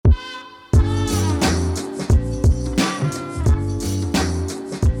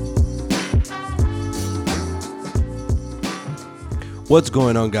What's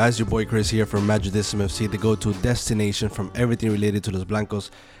going on, guys? Your boy Chris here from Madridism FC, the go-to destination from everything related to Los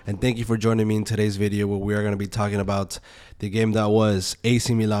Blancos. And thank you for joining me in today's video where we are going to be talking about the game that was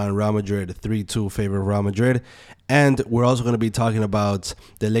AC Milan, Real Madrid, 3-2 favor of Real Madrid. And we're also going to be talking about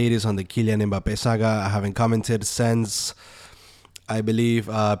the latest on the Kylian Mbappe saga. I haven't commented since, I believe,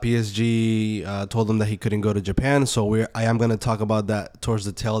 PSG told him that he couldn't go to Japan. So I am going to talk about that towards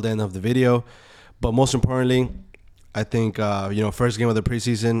the tail end of the video. But most importantly, I think, first game of the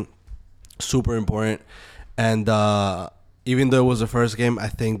preseason, super important. And even though it was the first game, I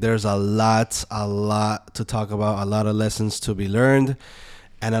think there's a lot to talk about, a lot of lessons to be learned,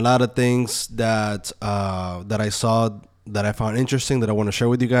 and a lot of things that I saw that I found interesting that I want to share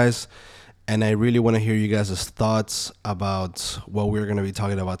with you guys. And I really want to hear you guys' thoughts about what we're going to be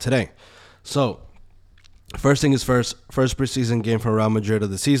talking about today. So, first thing is first preseason game for Real Madrid of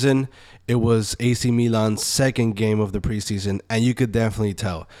the season. It was AC Milan's second game of the preseason, and you could definitely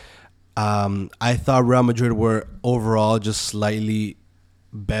tell. I thought Real Madrid were overall just slightly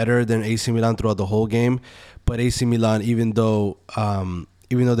better than AC Milan throughout the whole game, but AC Milan, even though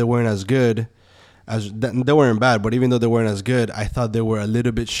they weren't as good, they weren't bad, but even though they weren't as good, I thought they were a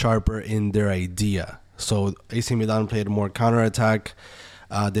little bit sharper in their idea. So AC Milan played more counterattack.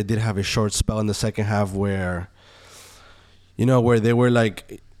 They did have a short spell in the second half where they were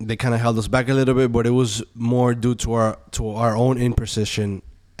like, they kind of held us back a little bit, but it was more due to our own imprecision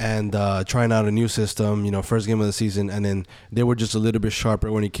and trying out a new system, first game of the season, and then they were just a little bit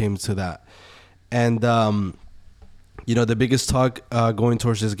sharper when it came to that. And, the biggest talk going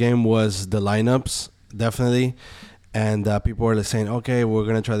towards this game was the lineups, definitely. And people were saying, okay, we're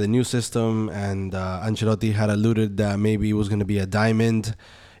going to try the new system. And Ancelotti had alluded that maybe it was going to be a diamond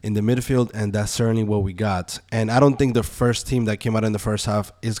in the midfield. And that's certainly what we got. And I don't think the first team that came out in the first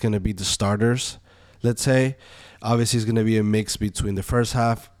half is going to be the starters, let's say. Obviously, it's going to be a mix between the first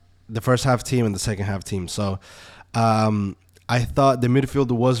half team and the second half team. So I thought the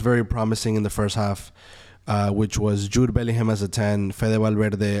midfield was very promising in the first half, which was Jude Bellingham as a 10, Fede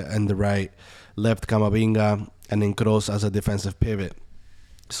Valverde on the right, left Camavinga, and then Kroos as a defensive pivot.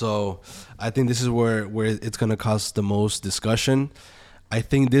 So I think this is where it's going to cause the most discussion. I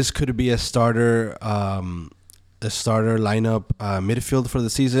think this could be a starter lineup midfield for the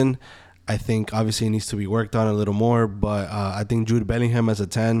season. I think obviously it needs to be worked on a little more, but I think Jude Bellingham as a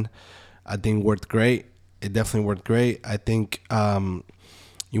 10, I think worked great. It definitely worked great. I think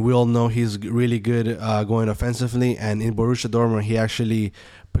we all know he's really good going offensively, and in Borussia Dortmund, he actually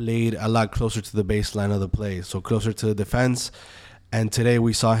played a lot closer to the baseline of the play, so closer to the defense. And today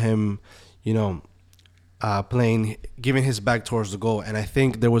we saw him, playing, giving his back towards the goal. And I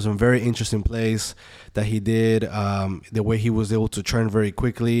think there was some very interesting plays that he did, the way he was able to turn very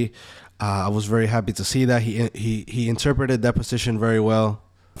quickly. I was very happy to see that. He interpreted that position very well.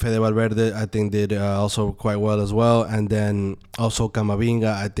 Fede Valverde, I think, did also quite well as well. And then also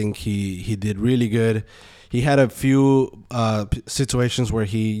Camavinga, I think he did really good. He had a few situations where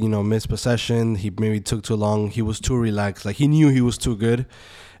he, missed possession. He maybe took too long. He was too relaxed. Like, he knew he was too good.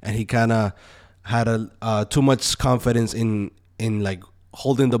 And he kind of had too much confidence in like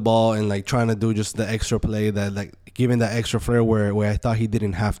holding the ball and like trying to do just the extra play, that like giving that extra flair where I thought he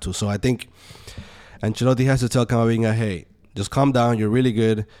didn't have to. So I think Ancelotti has to tell Camavinga, hey, just calm down. You're really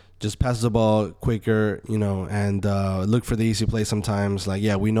good. Just pass the ball quicker, and look for the easy play sometimes. Like,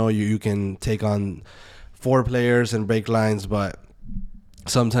 yeah, we know you can take on 4 players and break lines, but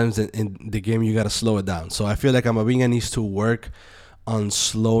sometimes in the game you got to slow it down. So I feel like Camavinga needs to work on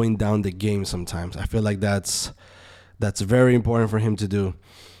slowing down the game sometimes. I feel like that's very important for him to do.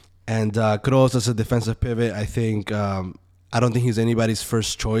 And Kroos as a defensive pivot, I think I don't think he's anybody's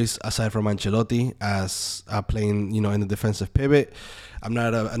first choice aside from Ancelotti as playing, in the defensive pivot. I'm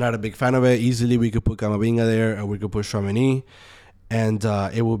not a big fan of it. Easily we could put Camavinga there, or we could put Tchouaméni, and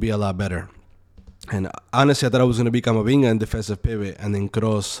it will be a lot better. And honestly, I thought it was going to be Camavinga and defensive pivot, and then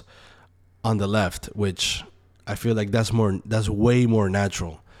Kroos on the left, which I feel like that's way more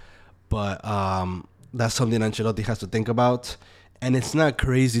natural. But that's something Ancelotti has to think about. And it's not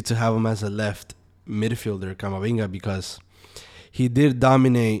crazy to have him as a left midfielder, Camavinga, because he did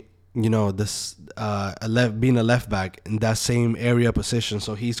dominate, being a left back in that same area position.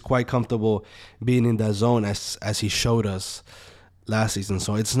 So he's quite comfortable being in that zone as he showed us last season.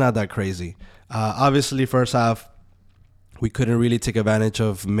 So it's not that crazy. Obviously, first half, we couldn't really take advantage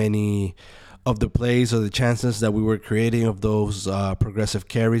of many of the plays or the chances that we were creating, of those progressive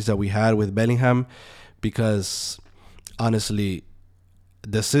carries that we had with Bellingham, because honestly,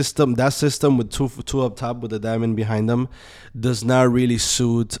 that system with two up top with the diamond behind them does not really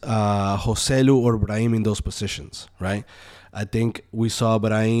suit Joselu or Brahim in those positions, right? I think we saw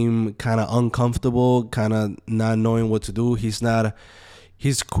Brahim kind of uncomfortable, kind of not knowing what to do.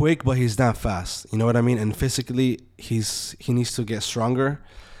 He's quick, but he's not fast. You know what I mean? And physically, he needs to get stronger.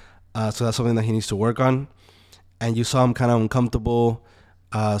 So that's something that he needs to work on. And you saw him kind of uncomfortable.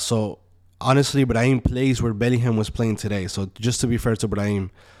 So honestly, Brahim plays where Bellingham was playing today. So just to be fair to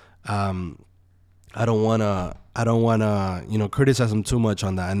Brahim, I don't wanna criticize him too much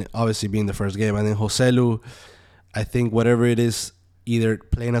on that. And obviously being the first game, and then Joselu, I think whatever it is, either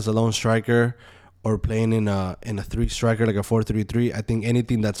playing as a lone striker or playing in a three striker like a 4-3-3. I think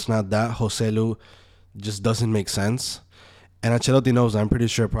anything that's not that, Joselu, just doesn't make sense. And Ancelotti knows. I'm pretty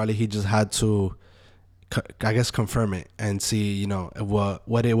sure probably he just had to, I guess, confirm it and see,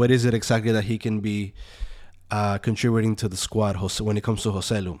 what is it exactly that he can be contributing to the squad when it comes to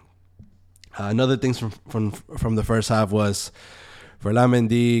Joselu. Another things from the first half was for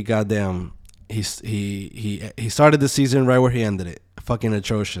Mendy. Goddamn, he started the season right where he ended it. Fucking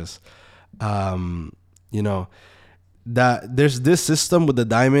atrocious. That there's this system with the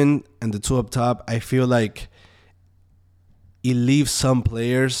diamond and the two up top. I feel like it leaves some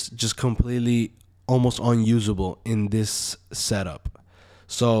players just completely almost unusable in this setup.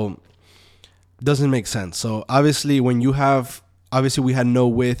 So doesn't make sense. So obviously we had no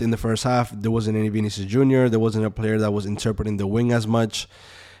width in the first half. There wasn't any Vinicius Jr. There wasn't a player that was interpreting the wing as much.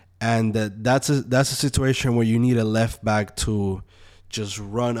 And that's a situation where you need a left back to just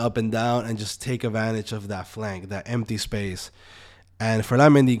run up and down and just take advantage of that flank, that empty space. And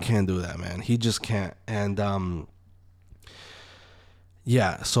Mendy can't do that, man. He just can't. And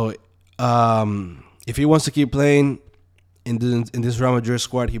so if he wants to keep playing in this Real Madrid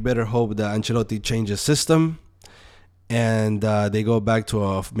squad, he better hope that Ancelotti changes system and they go back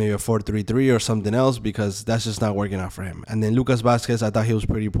to maybe a 4-3-3 or something else, because that's just not working out for him. And then Lucas Vazquez, I thought he was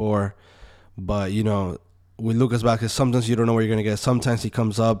pretty poor. But, with Lucas Vazquez, sometimes you don't know where you're going to get. Sometimes he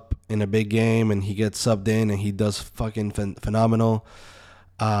comes up in a big game and he gets subbed in and he does fucking phenomenal.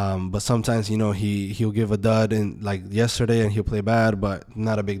 But sometimes, he'll give a dud like yesterday and he'll play bad, but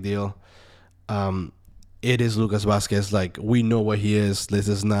not a big deal. It is Lucas Vazquez. Like, we know what he is. This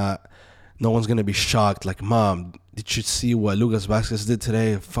is not... No one's going to be shocked. Like, Mom, did you see what Lucas Vazquez did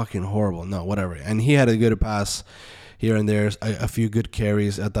today? Fucking horrible. No, whatever. And he had a good pass here and there. A few good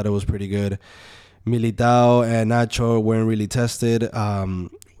carries. I thought it was pretty good. Militao and Nacho weren't really tested.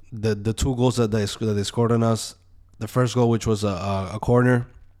 The two goals that they scored on us, the first goal, which was a corner,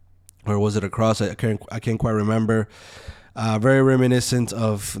 or was it a cross? I can't quite remember. Very reminiscent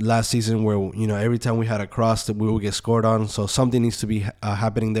of last season where, every time we had a cross that we would get scored on. So something needs to be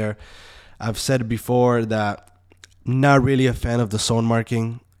happening there. I've said before that not really a fan of the zone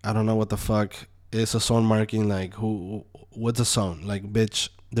marking. I don't know what the fuck is a zone marking. Like, what's a zone? Like, bitch,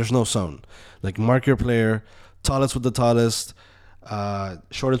 there's no zone. Like, mark your player, tallest with the tallest,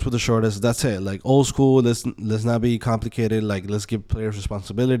 shortest with the shortest. That's it. Like, old school. Let's not be complicated. Like, let's give players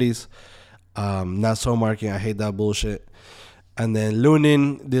responsibilities. Not zone marking. I hate that bullshit. And then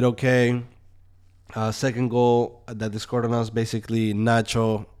Lunin did okay. Second goal that they scored on us, basically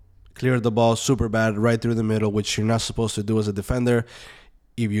Nacho cleared the ball super bad right through the middle, which you're not supposed to do as a defender.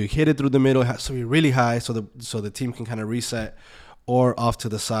 If you hit it through the middle, it has to be really high so the team can kind of reset, or off to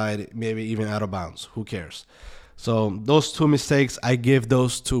the side, maybe even out of bounds. Who cares? So those two mistakes, I give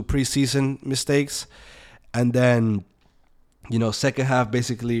those two preseason mistakes. And then, second half,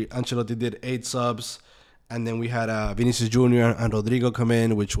 basically, Ancelotti did 8 subs. And then we had Vinicius Jr. and Rodrigo come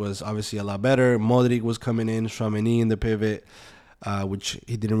in, which was obviously a lot better. Modric was coming in, Tchouaméni in the pivot, which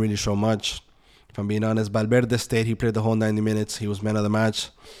he didn't really show much. If I'm being honest, Valverde stayed. He played the whole 90 minutes. He was man of the match.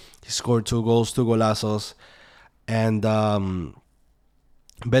 He scored 2 goals, 2 golazos. And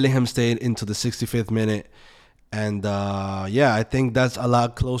Bellingham stayed into the 65th minute. And I think that's a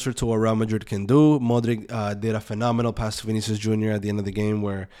lot closer to what Real Madrid can do. Modric did a phenomenal pass to Vinicius Jr. at the end of the game,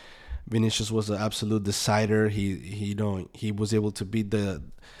 where Vinicius was an absolute decider. He was able to beat the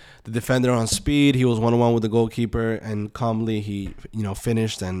defender on speed. He was 1-on-1 with the goalkeeper, and calmly he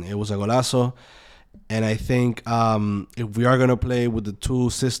finished, and it was a golazo. And I think if we are gonna play with the two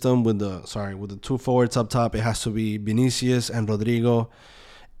system, with the two forwards up top, it has to be Vinicius and Rodrigo.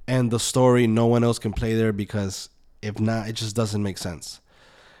 And the story, no one else can play there, because if not, it just doesn't make sense.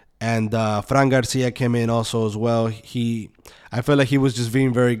 And Fran Garcia came in also as well. I felt like he was just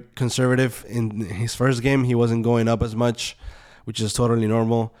being very conservative in his first game. He wasn't going up as much, which is totally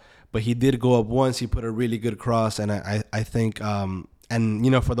normal. But he did go up once. He put a really good cross, and I think, for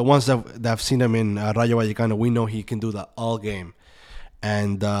the ones that have seen him in Rayo Vallecano, we know he can do that all game.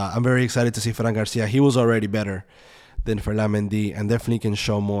 And I'm very excited to see Fran Garcia. He was already better than Mendy, and definitely can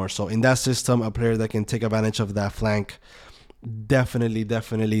show more. So in that system, a player that can take advantage of that flank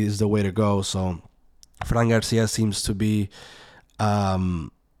definitely is the way to go. So Fran Garcia seems to be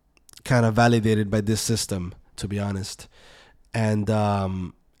um, kind of validated by this system, to be honest. And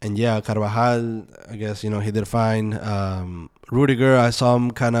yeah, Carvajal, I guess he did fine. Rudiger, I saw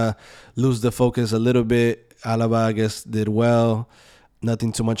him kind of lose the focus a little bit. Alaba, I guess, did well.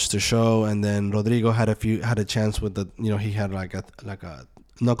 Nothing too much to show. And then Rodrigo had a chance with the he had like a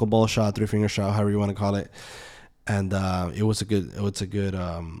knuckleball shot, 3-finger shot, however you want to call it. And it was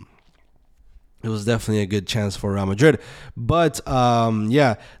definitely a good chance for Real Madrid. But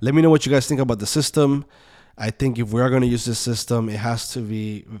yeah, let me know what you guys think about the system. I think if we are going to use this system, it has to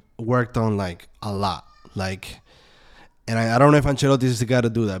be worked on like a lot. And I don't know if Ancelotti is the guy to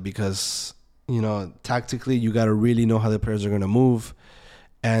do that because, tactically, you got to really know how the players are going to move.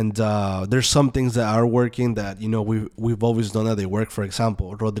 And there's some things that are working that, we've always done that they work. For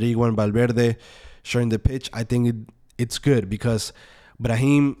example, Rodrigo and Valverde sharing the pitch. I think it's good because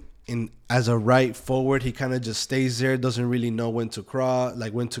Brahim, as a right forward, he kind of just stays there, doesn't really know when to cross,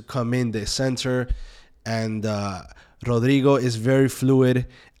 like when to come in the center. And Rodrigo is very fluid,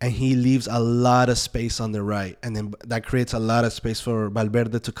 and he leaves a lot of space on the right, and then that creates a lot of space for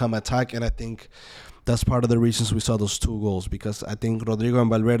Valverde to come attack. And I think that's part of the reasons we saw those 2 goals, because I think Rodrigo and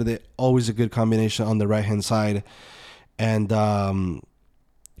Valverde always a good combination on the right hand side. And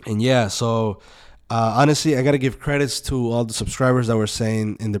yeah, so honestly, I gotta give credits to all the subscribers that were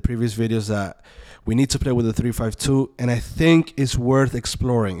saying in the previous videos that we need to play with the 3-5-2, and I think it's worth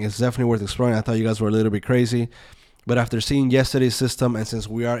exploring. It's definitely worth exploring. I thought you guys were a little bit crazy, but after seeing yesterday's system, and since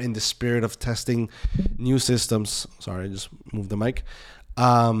we are in the spirit of testing new systems, sorry, I just moved the mic.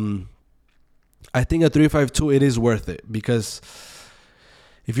 I think a 3-5-2, it is worth it, because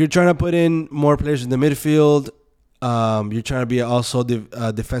if you're trying to put in more players in the midfield, you're trying to be also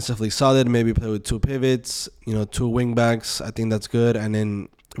defensively solid, maybe play with 2 pivots, 2 wing backs. I think that's good. And then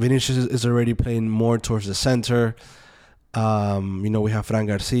Vinicius is already playing more towards the center. We have Fran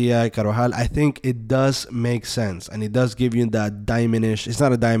Garcia, Carvajal. I think it does make sense, and it does give you that diamondish. It's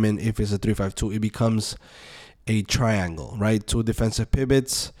not a diamond if it's a 3-5-2. It becomes a triangle, right? 2 defensive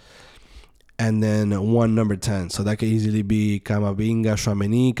pivots, and then 1 number 10. So that could easily be Camavinga,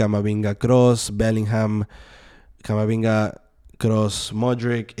 Tchouaméni, Camavinga, Kroos, Bellingham, Camavinga, Kroos,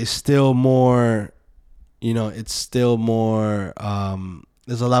 Modric. Is still more, it's still more.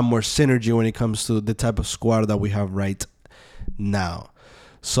 There's a lot more synergy when it comes to the type of squad that we have right now.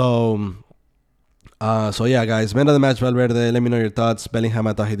 So yeah, guys. Man of the match, Valverde. Let me know your thoughts. Bellingham,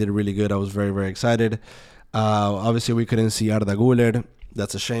 I thought he did really good. I was very, very excited. Obviously, we couldn't see Arda Güler.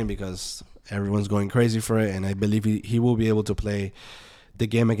 That's a shame because everyone's going crazy for it, and I believe he will be able to play the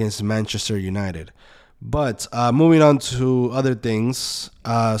game against Manchester United. But moving on to other things.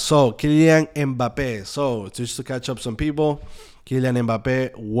 So Kylian Mbappe. So just to catch up some people, Kylian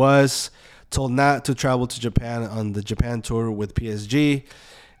Mbappe was told not to travel to Japan on the Japan tour with PSG,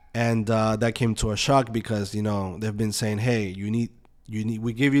 and that came to a shock because they've been saying, hey,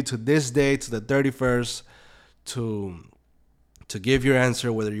 we give you to this day, to the 31st, to give your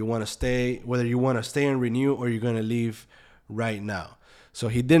answer whether you want to stay and renew, or you're going to leave right now. So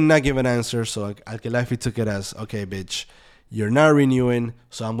he did not give an answer. So Al-Khelaifi took it as, okay, bitch, you're not renewing,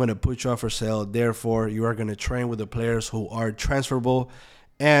 so I'm going to put you up for sale. Therefore, you are going to train with the players who are transferable,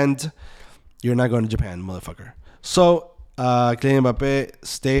 and you're not going to Japan, motherfucker. So Kylian Mbappe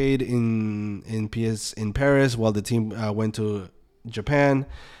stayed in Paris while the team went to Japan.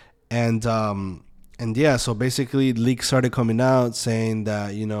 And yeah, so basically leaks started coming out saying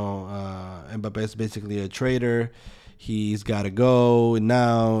that, Mbappe is basically a traitor. He's got to go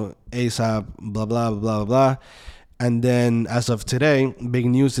now, ASAP, blah, blah, blah, blah, blah. And then as of today, big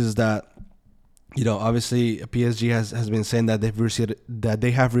news is that, obviously PSG has been saying that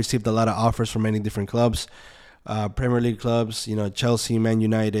they have received a lot of offers from many different clubs, Premier League clubs, Chelsea, Man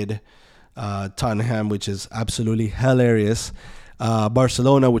United, Tottenham, which is absolutely hilarious.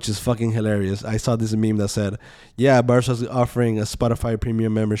 Barcelona, which is fucking hilarious. I saw this meme that said, yeah, Barca's offering a Spotify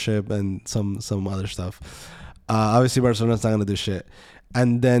premium membership and some other stuff. Obviously, Barcelona's not going to do shit.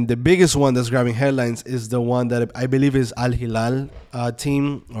 And then the biggest one that's grabbing headlines is the one that I believe is Al Hilal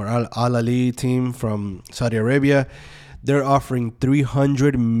team, or Al Ali team from Saudi Arabia. They're offering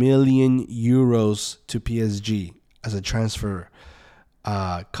 300 million euros to PSG as a transfer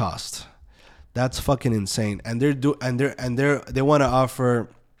cost. That's fucking insane. And they want to offer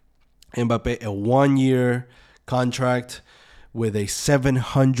Mbappe a 1-year contract with a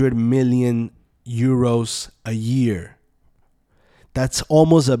 700 million euros a year. That's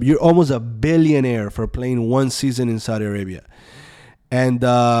you're almost a billionaire for playing 1 season in Saudi Arabia. And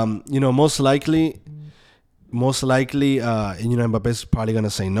most likely most likely, Mbappe's probably gonna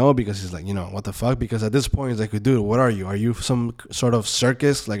say no because he's like, what the fuck? Because at this point, he's like, dude, what are you? Are you some sort of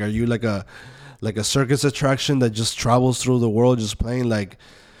circus? Like, are you like a circus attraction that just travels through the world just playing? Like,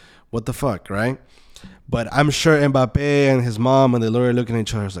 what the fuck, right? But I'm sure Mbappe and his mom and the lawyer looking at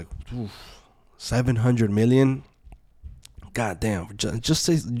each other is like, 700 million. God damn,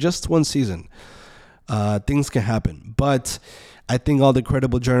 just one season. Things can happen, but I think all the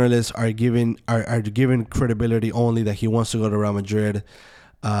credible journalists are giving credibility only that he wants to go to Real Madrid.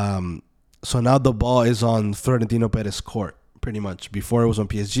 So now the ball is on Florentino Perez's court, pretty much. Before it was on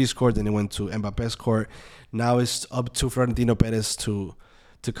PSG's court, then it went to Mbappe's court. Now it's up to Florentino Perez to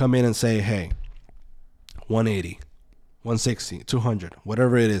come in and say, hey, 180, 160, 200,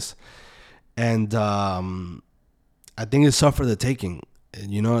 whatever it is. And I think it's up for the taking.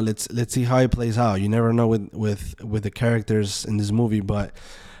 Let's see how it plays out. You never know with the characters in this movie, but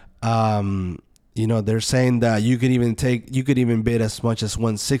they're saying that you could even bid as much as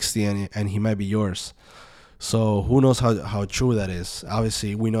 160 and he might be yours. So who knows how true that is.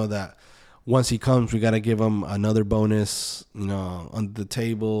 Obviously, we know that once he comes, we got to give him another bonus, on the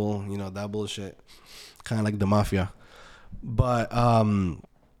table, that bullshit, kind of like the mafia. But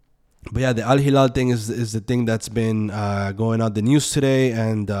yeah, the Al Hilal thing is the thing that's been going on the news today,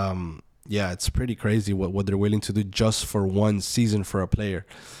 and yeah, it's pretty crazy what they're willing to do just for one season for a player.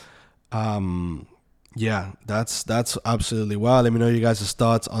 Yeah, that's absolutely wild. Let me know you guys'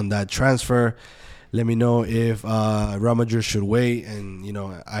 thoughts on that transfer. Let me know if Real Madrid should wait, and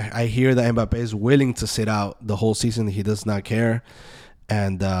I hear that Mbappe is willing to sit out the whole season. He does not care.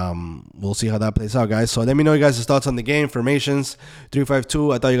 And we'll see how that plays out, guys. So let me know you guys' thoughts on the game. Formations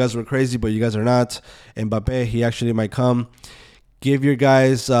 3-5-2. I thought you guys were crazy, but you guys are not. Mbappe, he actually might come. Give your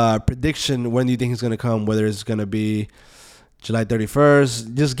guys prediction. When do you think he's gonna come? Whether it's gonna be July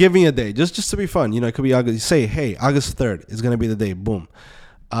 31st. Just give me a day, just to be fun. It could be August. Say, hey, August 3rd is gonna be the day. Boom.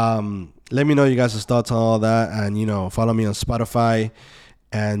 Let me know you guys' thoughts on all that, and follow me on Spotify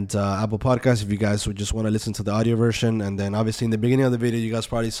and Apple Podcasts if you guys would just want to listen to the audio version. And then obviously in the beginning of the video, you guys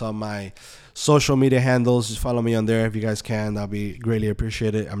probably saw my social media handles. Just follow me on there if you guys can. That'll be greatly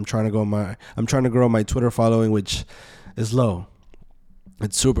appreciated. I'm trying to grow my Twitter following, which is low.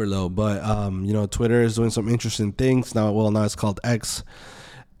 It's super low, but Twitter is doing some interesting things now. Well, now it's called X,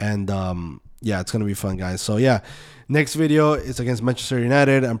 and yeah, it's gonna be fun, guys. So yeah, next video is against Manchester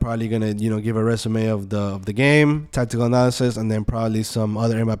United. I'm probably gonna give a resume of the game, tactical analysis, and then probably some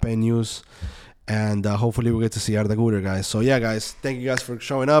other Mbappe news, and hopefully we'll get to see Arda Güler, guys. So yeah, guys, thank you guys for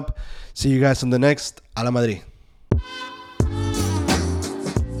showing up. See you guys on the next A la Madrid.